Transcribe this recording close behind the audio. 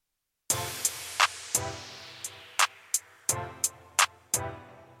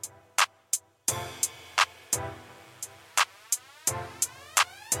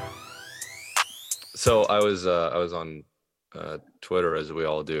So I was on Twitter as we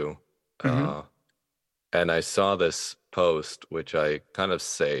all do, Hmm. uh, and I saw this post which I kind of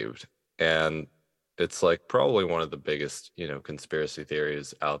saved, and it's like probably one of the biggest, conspiracy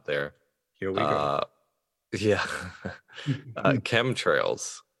theories out there. Here we go. Uh, yeah,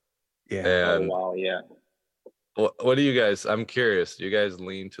 chemtrails. Yeah. Oh And wow, yeah. what do you guys? I'm curious. Do you guys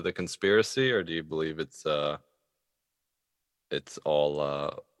lean to the conspiracy, or do you believe it's all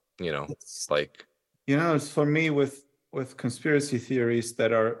It's, like it's for me with conspiracy theories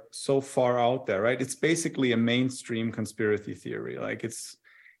that are so far out there, right? It's basically a mainstream conspiracy theory. Like it's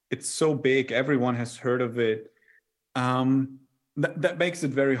so big, everyone has heard of it. That makes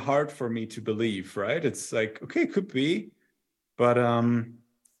it very hard for me to believe, right? It's like, okay, it could be, but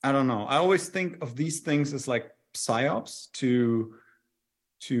I don't know. I always think of these things as like psyops to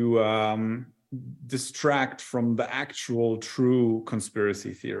distract from the actual true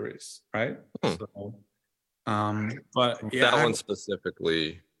conspiracy theories, right? hmm, So, but that yeah, one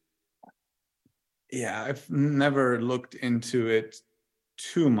specifically? I've never looked into it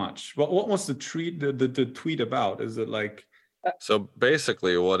too much. What was the tweet the tweet about? Is it like So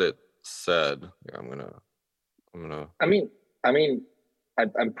basically, what it said, yeah, I'm gonna, I mean, I mean,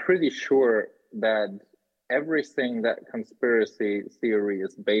 I'm pretty sure that everything that conspiracy theory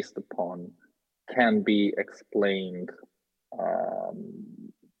is based upon can be explained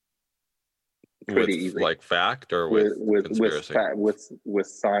pretty with easy like fact or with with with with conspiracy? fact with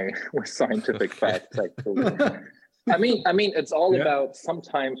science with scientific Okay. facts actually. I mean, it's all yeah? about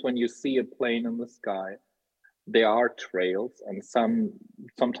sometimes when you see a plane in the sky, there are trails, and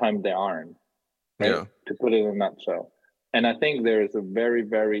sometimes there aren't. Right? Yeah, To put it in a nutshell. And I think there is a very,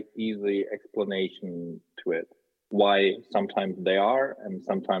 very easy explanation to it. Why sometimes they are and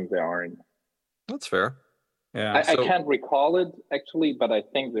sometimes they aren't. that's fair. Yeah. I So can't recall it actually, but I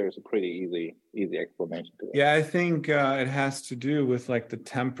think there's a pretty easy explanation to it. Yeah, I think it has to do with like the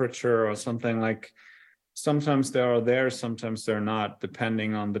temperature or something. Like sometimes they are there, sometimes they're not,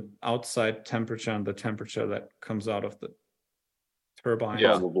 depending on the outside temperature and the temperature that comes out of the turbine.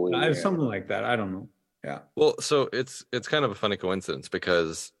 yeah. Probably, yeah. Something like that. I don't know. Yeah. Well, so it's kind of a funny coincidence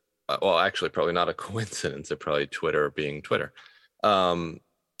because, well, actually, probably not a coincidence. It probably Twitter being Twitter. Um,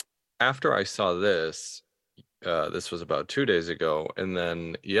 After I saw this, this was about 2 days ago, and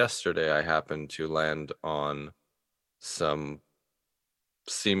then yesterday I happened to land on some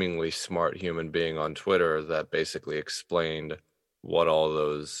seemingly smart human being on Twitter that basically explained what all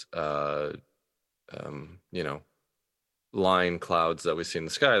those um, you know, line clouds that we see in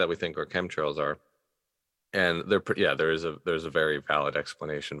the sky that we think are chemtrails are. And yeah, there's a very valid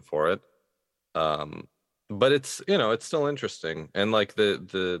explanation for it. Um, but it's still interesting. And like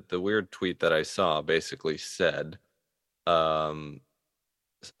the weird tweet that I saw basically said, um,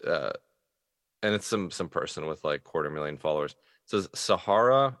 uh, and it's some person with like 250,000 followers. It says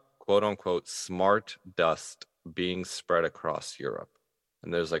Sahara, quote unquote, smart dust being spread across Europe.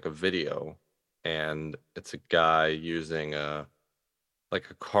 And there's like a video, and it's a guy using a like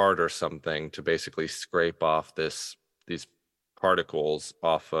a card or something to basically scrape off these particles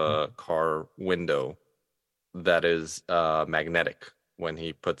off a car window that is magnetic when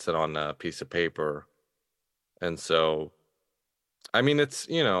he puts it on a piece of paper. And so I mean, I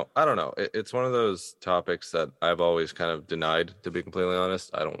don't know. It's one of those topics that I've always kind of denied, to be completely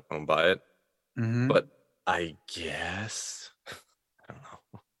honest. I don't buy it, Hmm. but I guess I don't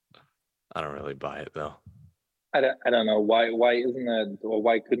know. I don't really buy it though. I don't know why isn't it, or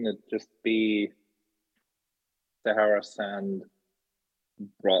why couldn't it just be Sahara sand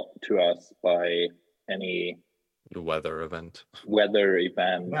brought to us by any The weather event. weather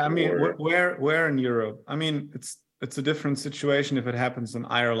event Yeah, I mean, or where in Europe? I mean, it's a different situation if it happens in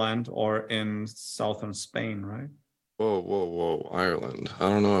Ireland or in southern Spain, right? Whoa, whoa, whoa, Ireland. I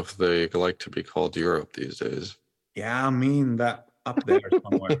don't know if they like to be called Europe these days. Yeah, I mean that up there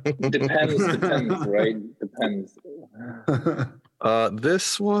somewhere. depends, right? Depends.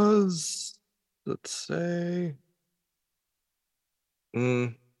 This was, let's say,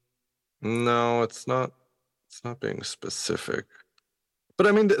 mm, no, it's not being specific. But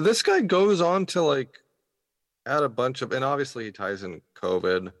I mean, this guy goes on to like add a bunch of, and obviously he ties in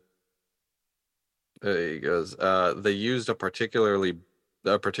COVID. He goes, they used a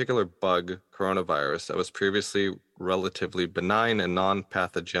particular bug coronavirus that was previously relatively benign and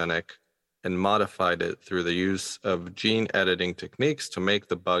non-pathogenic and modified it through the use of gene editing techniques to make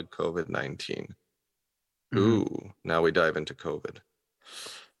the bug COVID-19. Mhm. Ooh, now we dive into COVID.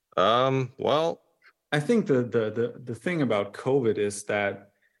 Well, I think the thing about COVID is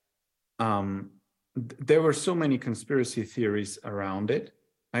that there were so many conspiracy theories around it,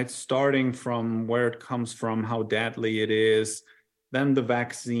 right? Starting from where it comes from, how deadly it is, then the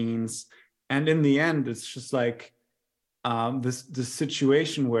vaccines. And in the end, it's just like this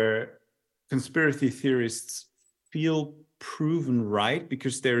situation where conspiracy theorists feel proven right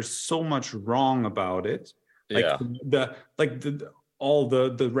because there's so much wrong about it. Like all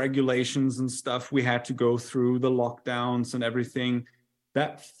the regulations and stuff we had to go through, the lockdowns and everything,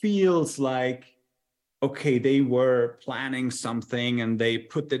 that feels like, okay, they were planning something and they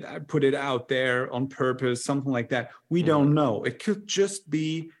put it out there on purpose, something like that. We don't know. It could just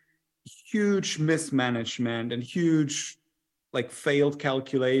be huge mismanagement and huge like failed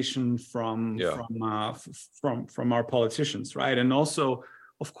calculation from our politicians, right? And also,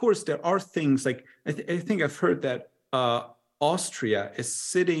 of course, there are things like I think I've heard that Austria is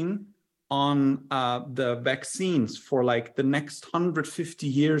sitting on the vaccines for like the next 150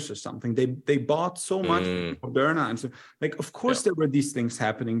 years or something. They bought so much Moderna, and so like of course there were these things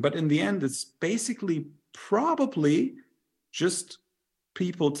happening, but in the end, it's basically probably just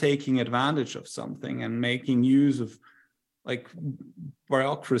people taking advantage of something and making use of like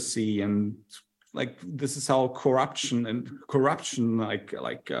bureaucracy, and like this is how corruption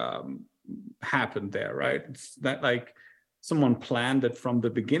happened there, right? It's that like someone planned it from the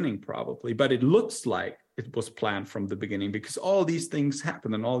beginning probably, but it looks like it was planned from the beginning because all these things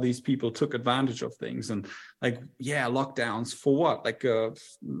happened and all these people took advantage of things. And like, yeah, lockdowns for what? Like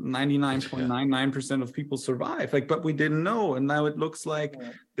 99.99% of people survive. Like, but we didn't know. And now it looks like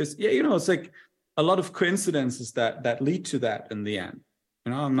this, it's like a lot of coincidences that lead to that in the end.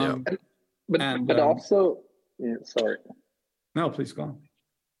 I'm not. But also, sorry. No, please go on.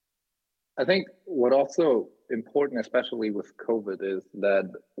 I think what also important, especially with COVID, is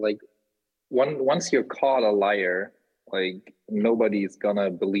that like once you're caught a liar, like nobody's gonna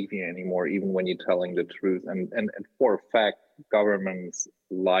believe you anymore, even when you're telling the truth. And for a fact, governments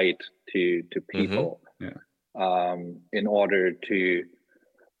lied to people in order to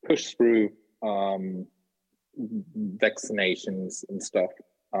push through vaccinations and stuff.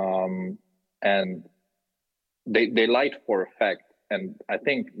 And they lied for a fact. And I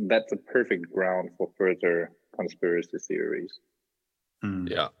think that's a perfect ground for further conspiracy theories.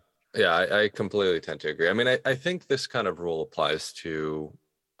 Yeah, I completely tend to agree. I mean, I think this kind of rule applies to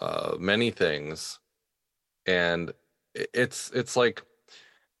many things, and it's like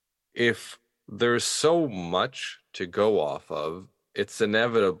if there's so much to go off of, it's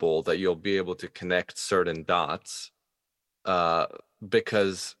inevitable that you'll be able to connect certain dots,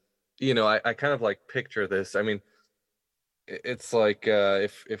 because I kind of like picture this. I mean, it's like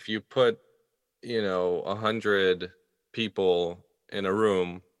if you put 100 people in a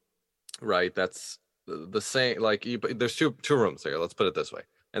room, right? That's the same. Like there's two rooms here. Let's put it this way.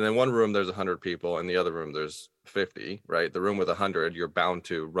 And then one room there's 100 people, and the other room there's 50. Right? The room with 100, you're bound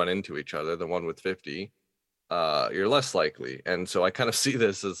to run into each other. The one with 50, you're less likely. And so I kind of see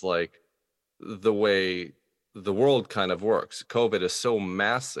this as like the way the world kind of works. COVID is so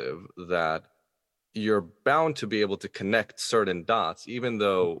massive that you're bound to be able to connect certain dots, even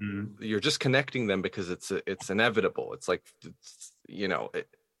though you're just connecting them because it's inevitable. It's like,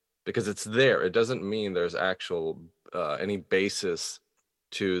 because it's there. It doesn't mean there's actual any basis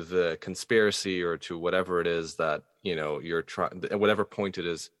to the conspiracy or to whatever it is that you're trying, whatever point it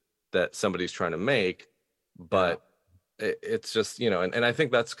is that somebody's trying to make. But it's just and I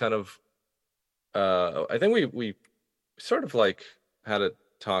think that's kind of I think we sort of like had a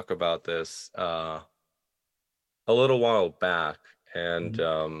talk about this a little while back, and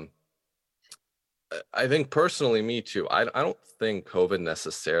I think personally, me too, I don't think COVID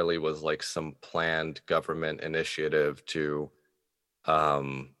necessarily was like some planned government initiative to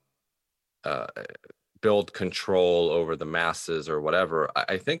build control over the masses or whatever.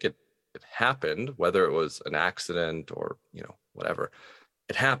 I think it happened, whether it was an accident or whatever.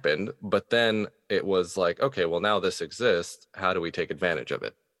 It happened, but then it was like, okay, well, now this exists. How do we take advantage of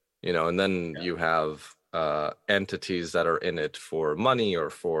it? And then you have entities that are in it for money or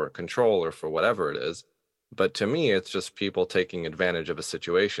for control or for whatever it is. But to me, it's just people taking advantage of a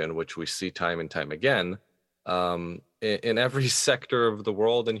situation, which we see time and time again in every sector of the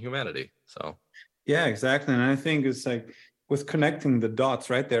world and humanity. So, yeah, exactly. And I think it's like with connecting the dots,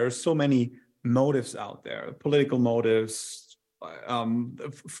 right? There are so many motives out there, political motives.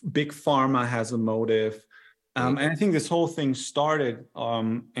 Big pharma has a motive. And I think this whole thing started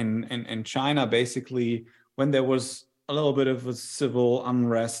in China, basically, when there was a little bit of a civil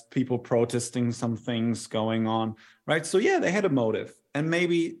unrest, people protesting some things going on, right? So yeah, they had a motive, and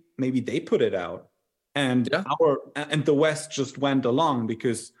maybe they put it out, and the West just went along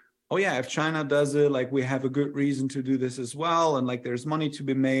because, oh yeah, if China does it, like we have a good reason to do this as well, and like there's money to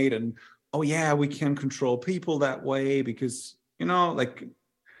be made, and oh yeah, we can control people that way because like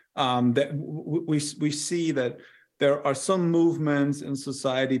that we see that there are some movements in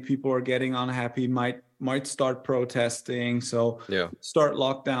society, people are getting unhappy, might start protesting, so Yeah. start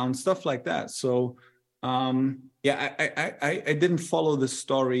lockdown, stuff like that. So yeah, I didn't follow the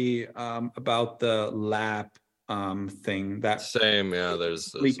story about the lab thing that Same. Yeah.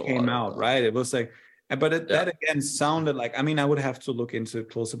 There's a came lot out, of right? It was like, but Yeah. that again sounded like, I mean, I would have to look into it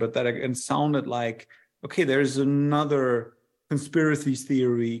closer, but that again sounded like, okay, there's another conspiracy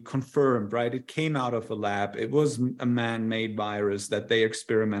theory confirmed, right? It came out of a lab. It was a man-made virus that they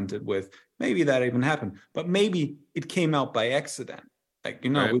experimented with. Maybe that even happened, but maybe it came out by accident. Like,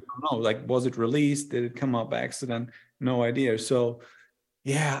 Right. we don't know. Like, was it released? Did it come out by accident? No idea. So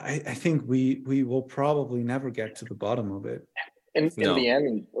yeah, I think we will probably never get to the bottom of it. In No. the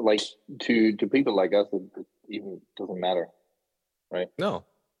end, like to people like us, it even doesn't matter, right? No.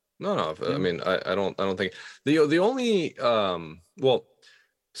 I Yeah. mean, I don't think the only well,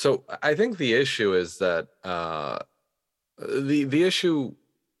 so I think the issue is that the issue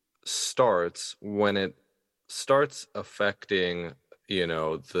starts when it starts affecting,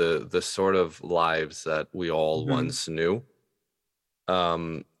 the sort of lives that we all Mhm. once knew.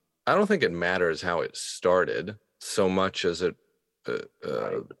 I don't think it matters how it started so much as it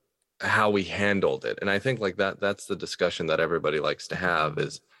how we handled it. And I think like that's the discussion that everybody likes to have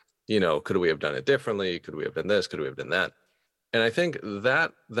is, could we have done it differently? Could we have done this? Could we have done that? And I think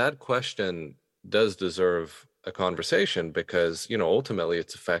that question does deserve a conversation because, ultimately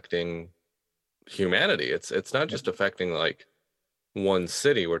it's affecting humanity. It's not just affecting like one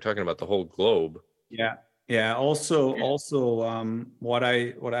city. We're talking about the whole globe. Yeah. Also, what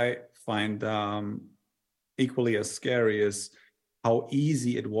I find equally as scary is how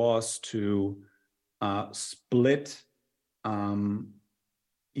easy it was to split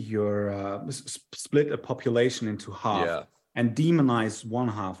split a population into half Yeah. and demonize one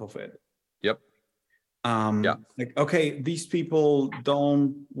half of it. Yep. Yeah. Like, okay, these people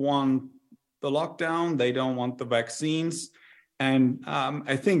don't want the lockdown, they don't want the vaccines. And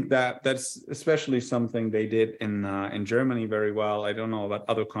I think that's especially something they did in Germany very well. I don't know about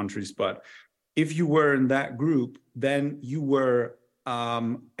other countries, but if you were in that group, then you were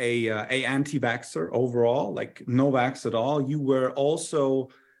a anti-vaxxer overall, like no vax at all. You were also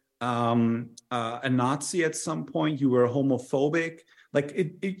a Nazi at some point. You were homophobic. Like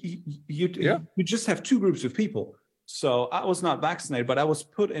you just have two groups of people. So I was not vaccinated, but I was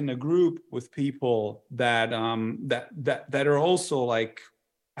put in a group with people that that are also like,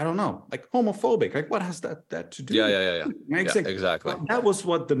 I don't know, like homophobic. Like, what has that to do? Yeah. Exactly. Well, that was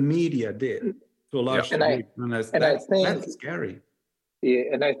what the media did to a large degree, and I think that's scary.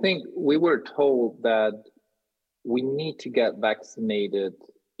 Yeah, and I think we were told that we need to get vaccinated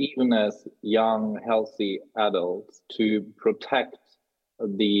even as young, healthy adults to protect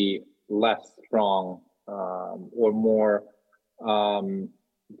the less strong or more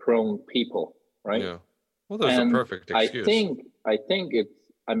prone people, right? Yeah. Well, there's a perfect excuse. I think it's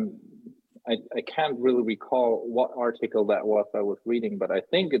I can't really recall what article that was I was reading, but I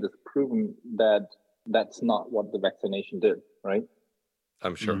think it is proven that that's not what the vaccination did, right?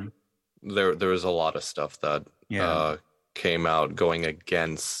 I'm sure there was a lot of stuff that came out going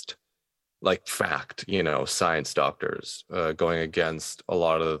against like fact, science doctors, going against a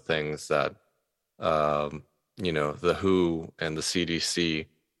lot of the things that the WHO and the CDC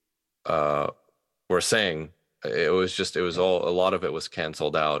were saying. It was all, a lot of it was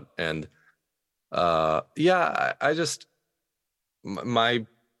canceled out. And I just,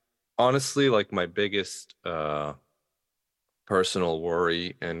 honestly, like my biggest personal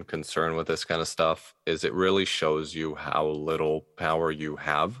worry and concern with this kind of stuff is it really shows you how little power you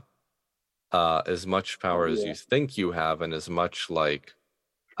have, as much power as you think you have, and as much like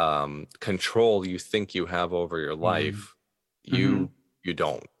control you think you have over your life, you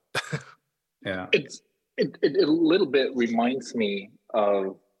don't. Yeah, it a little bit reminds me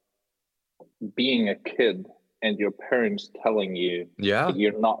of being a kid and your parents telling you that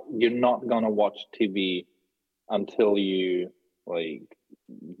you're not gonna watch TV until you like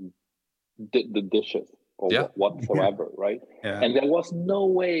did the dishes or whatsoever, right? Yeah. And there was no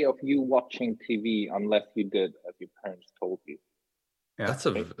way of you watching TV unless you did as your parents told you. Yeah.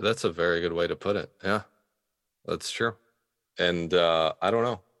 That's a very good way to put it. Yeah, that's true. And I don't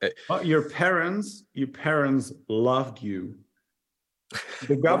know. Well, your parents loved you.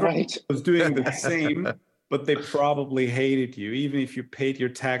 The government was doing the same, but they probably hated you, even if you paid your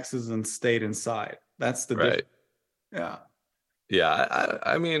taxes and stayed inside. That's the difference. Yeah.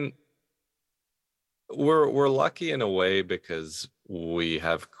 I mean, we're lucky in a way because we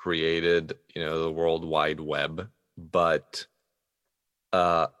have created, the World Wide Web, but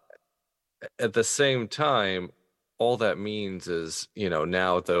uh, at the same time, all that means is,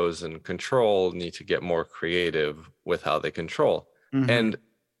 now those in control need to get more creative with how they control. And,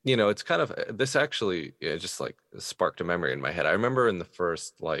 it's kind of, this actually just like sparked a memory in my head. I remember in the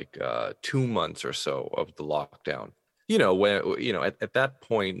first 2 months or so of the lockdown, when, at that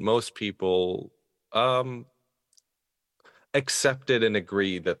point, most people accepted and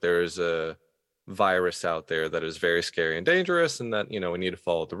agreed that there's a virus out there that is very scary and dangerous, and that, we need to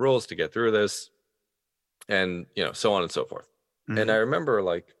follow the rules to get through this, and, so on and so forth. And I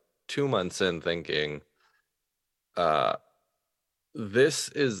remember 2 months in thinking, this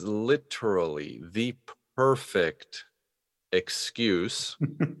is literally the perfect excuse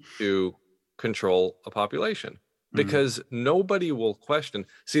to control a population, because nobody will question.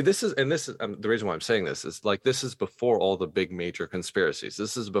 See, this is the reason why I'm saying this is this is before all the big major conspiracies.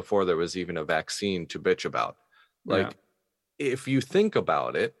 This is before there was even a vaccine to bitch about. If you think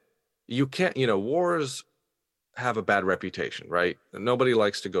about it, you can't, wars have a bad reputation, right? Nobody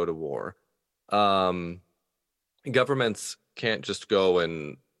likes to go to war. Governments can't just go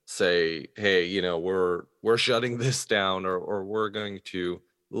and say, hey, we're shutting this down, or we're going to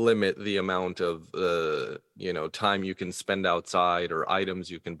limit the amount of time you can spend outside or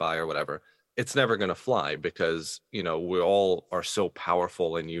items you can buy or whatever. It's never going to fly, because we all are so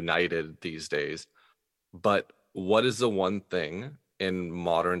powerful and united these days. But what is the one thing in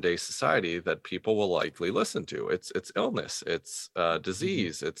modern day society that people will likely listen to? It's illness, it's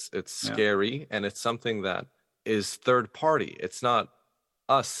disease, it's scary, and it's something that is third party. It's not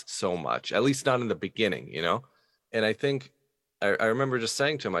us so much, at least not in the beginning, And I think I remember just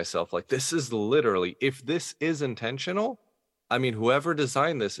saying to myself, this is literally, if this is intentional, I mean, whoever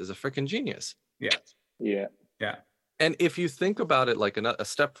designed this is a freaking genius. Yeah. And if you think about it a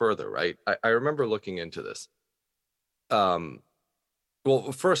step further, right? I remember looking into this.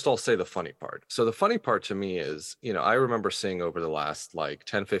 Well, first I'll say the funny part. So the funny part to me is, I remember seeing over the last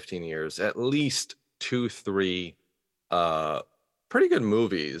 10, 15 years, at least 2-3 pretty good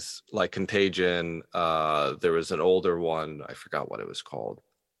movies, like Contagion. There was an older one, I forgot what it was called.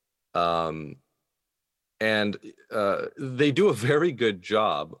 And they do a very good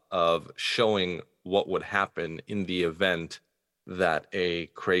job of showing what would happen in the event that a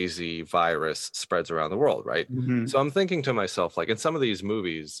crazy virus spreads around the world, right? So I'm thinking to myself, in some of these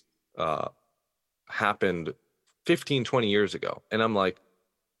movies happened 15, 20 years ago. And I'm like,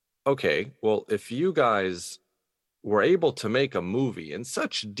 okay, well, if you guys were able to make a movie in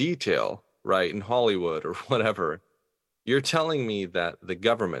such detail, right, in Hollywood or whatever, you're telling me that the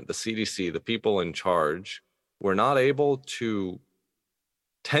government, the CDC, the people in charge, were not able to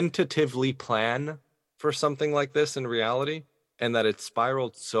tentatively plan for something like this in reality, and that it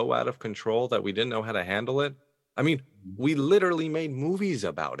spiraled so out of control that we didn't know how to handle it? I mean, we literally made movies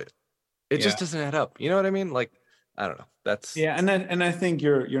about it. It just doesn't add up. You know what I mean? I don't know. That's and I think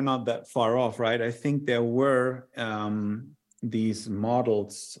you're not that far off, right? I think there were these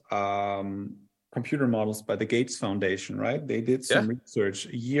models, computer models by the Gates Foundation, right? They did some research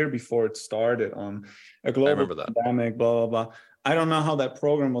a year before it started on a global pandemic, blah, blah, blah. I don't know how that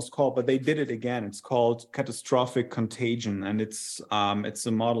program was called, but they did it again. It's called Catastrophic Contagion, and it's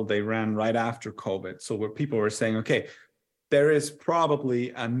a model they ran right after COVID. So where people were saying, okay, there is probably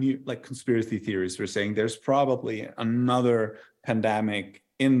a new, conspiracy theories were saying, there's probably another pandemic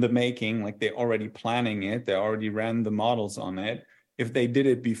in the making, they're already planning it. They already ran the models on it. If they did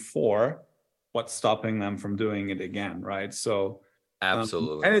it before, what's stopping them from doing it again, right? So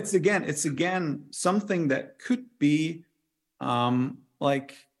absolutely. And it's again something that could be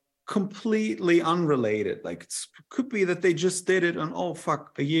completely unrelated. It could be that they just did it and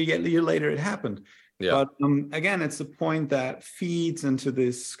a year later it happened. Yeah. But again, it's a point that feeds into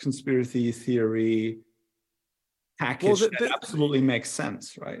this conspiracy theory package that absolutely makes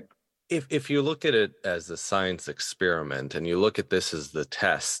sense, right? If you look at it as a science experiment and you look at this as the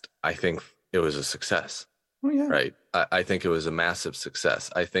test, I think it was a success. Oh, yeah. Right. I think it was a massive success.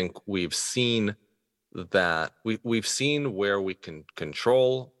 I think we've seen that we've seen where we can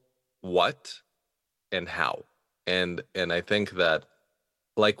control what and how. And I think that,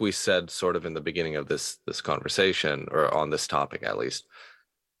 like we said sort of in the beginning of this conversation, or on this topic at least,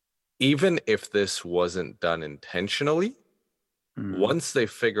 even if this wasn't done intentionally, once they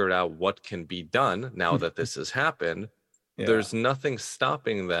figured out what can be done now that this has happened, there's nothing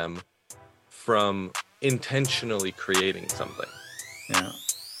stopping them from intentionally creating something. Yeah.